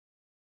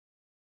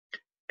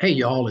Hey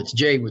y'all, it's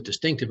Jay with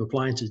Distinctive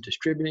Appliances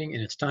Distributing,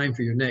 and it's time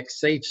for your next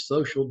safe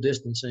social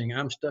distancing.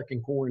 I'm stuck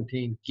in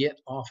quarantine. Get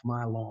off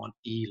my lawn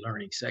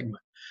e-learning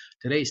segment.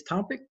 Today's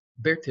topic,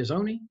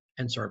 Bertazzoni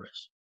and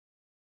service.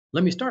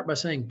 Let me start by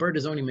saying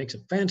Bertazzoni makes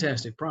a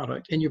fantastic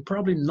product, and you're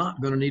probably not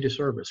going to need a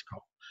service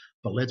call.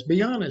 But let's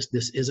be honest,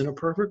 this isn't a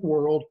perfect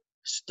world.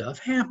 Stuff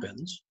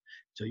happens.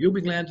 So you'll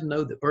be glad to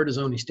know that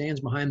Bertazzoni stands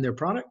behind their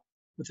product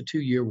with a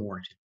 2-year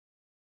warranty.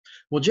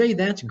 Well, Jay,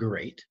 that's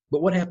great,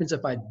 but what happens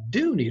if I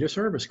do need a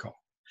service call?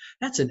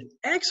 That's an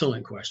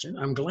excellent question.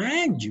 I'm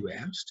glad you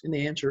asked, and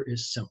the answer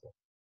is simple.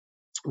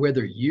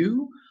 Whether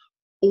you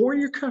or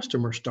your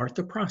customer start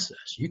the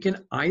process, you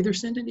can either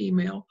send an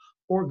email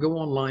or go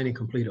online and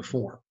complete a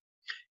form.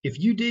 If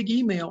you dig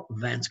email,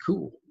 that's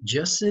cool.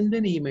 Just send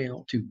an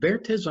email to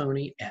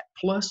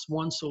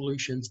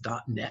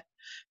bertazzoni@plusonesolutions.net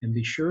and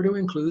be sure to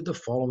include the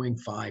following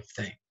 5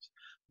 things: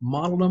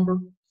 model number,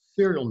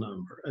 serial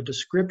number, a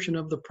description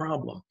of the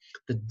problem,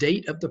 the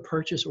date of the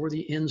purchase or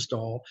the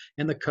install,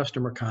 and the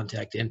customer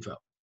contact info.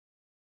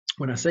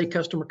 When I say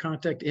customer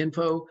contact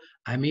info,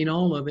 I mean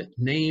all of it: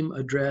 name,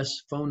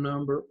 address, phone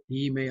number,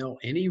 email,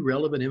 any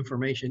relevant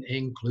information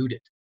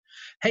included.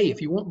 Hey,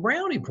 if you want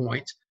brownie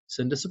points,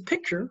 send us a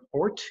picture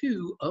or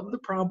 2 of the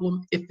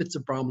problem if it's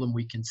a problem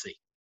we can see.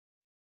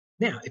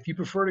 Now, if you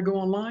prefer to go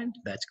online,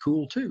 that's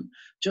cool too.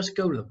 Just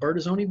go to the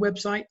Bertazzoni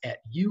website at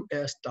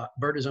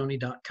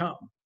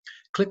us.bertazzoni.com.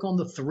 Click on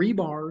the 3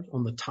 bars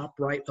on the top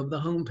right of the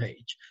home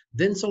page.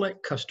 Then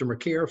select Customer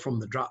Care from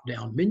the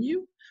drop-down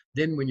menu.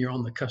 Then when you're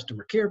on the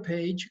Customer Care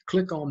page,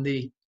 click on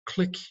the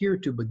Click Here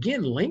to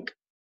Begin link.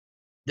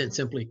 Then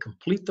simply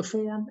complete the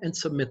form and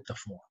submit the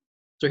form.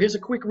 So here's a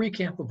quick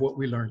recap of what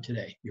we learned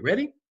today. You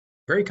ready?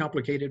 Very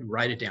complicated.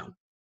 Write it down.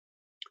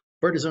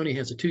 Bertazzoni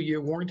has a 2-year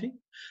warranty.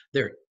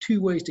 There are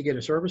 2 ways to get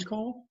a service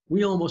call.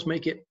 We almost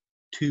make it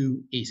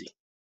too easy.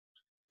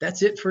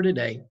 That's it for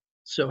today.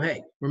 So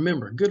hey,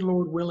 remember, good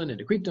Lord willing and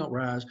the creek don't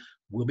rise.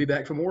 We'll be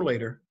back for more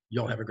later.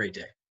 Y'all have a great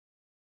day.